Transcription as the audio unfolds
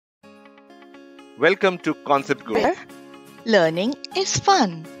Welcome to Concept Guru. Where learning is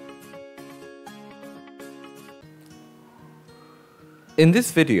fun. In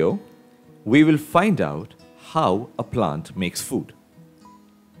this video, we will find out how a plant makes food.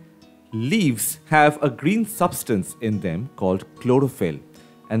 Leaves have a green substance in them called chlorophyll,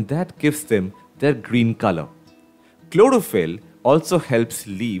 and that gives them their green color. Chlorophyll also helps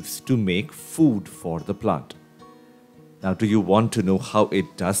leaves to make food for the plant. Now, do you want to know how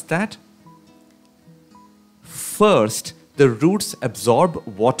it does that? First, the roots absorb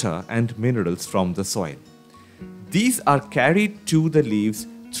water and minerals from the soil. These are carried to the leaves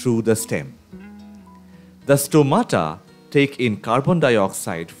through the stem. The stomata take in carbon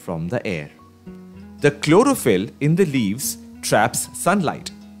dioxide from the air. The chlorophyll in the leaves traps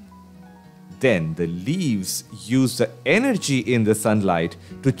sunlight. Then the leaves use the energy in the sunlight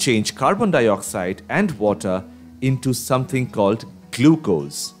to change carbon dioxide and water into something called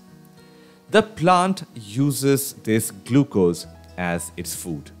glucose. The plant uses this glucose as its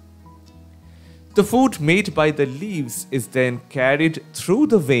food. The food made by the leaves is then carried through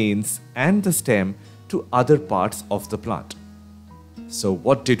the veins and the stem to other parts of the plant. So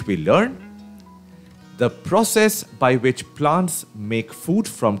what did we learn? The process by which plants make food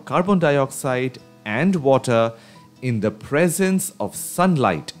from carbon dioxide and water in the presence of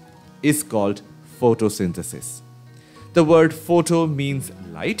sunlight is called photosynthesis. The word photo means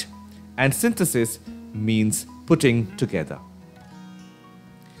light and synthesis means putting together.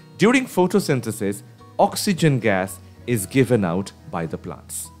 During photosynthesis, oxygen gas is given out by the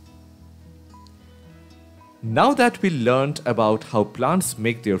plants. Now that we learned about how plants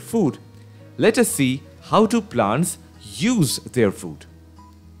make their food, let us see how do plants use their food.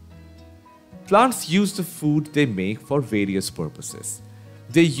 Plants use the food they make for various purposes.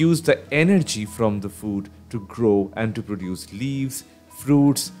 They use the energy from the food to grow and to produce leaves,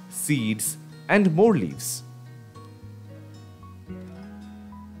 fruits, seeds, and more leaves.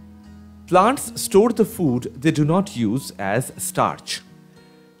 Plants store the food they do not use as starch.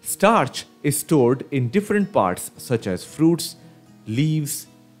 Starch is stored in different parts such as fruits, leaves,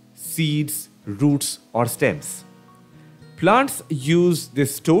 seeds, roots, or stems. Plants use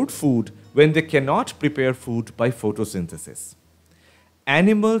this stored food when they cannot prepare food by photosynthesis.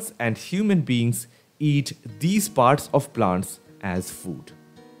 Animals and human beings eat these parts of plants as food.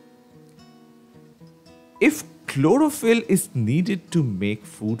 If chlorophyll is needed to make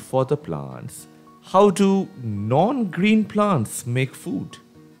food for the plants, how do non-green plants make food?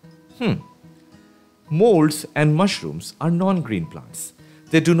 Molds and mushrooms are non-green plants.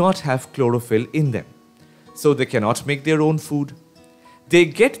 They do not have chlorophyll in them, so they cannot make their own food. They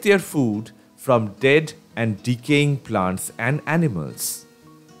get their food from dead and decaying plants and animals.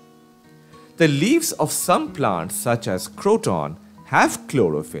 The leaves of some plants, such as croton, have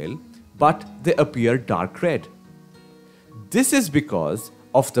chlorophyll, but they appear dark red. This is because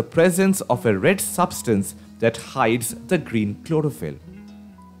of the presence of a red substance that hides the green chlorophyll.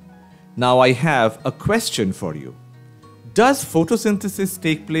 Now I have a question for you. Does photosynthesis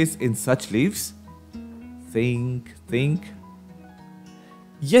take place in such leaves? Think.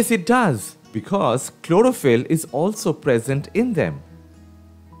 Yes, it does, because chlorophyll is also present in them.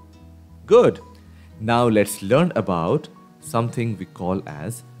 Good. Now let's learn about something we call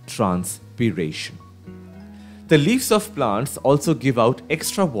as transpiration. The leaves of plants also give out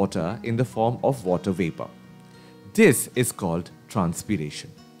extra water in the form of water vapor. This is called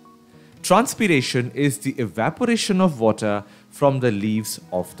transpiration. Transpiration is the evaporation of water from the leaves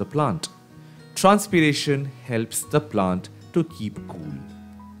of the plant. Transpiration helps the plant to keep cool.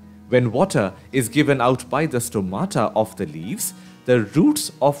 When water is given out by the stomata of the leaves, the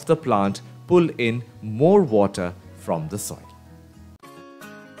roots of the plant pull in more water from the soil.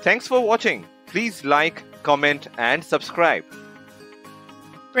 Thanks for watching. Please like, comment, and subscribe.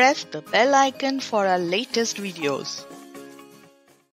 Press the bell icon for our latest videos.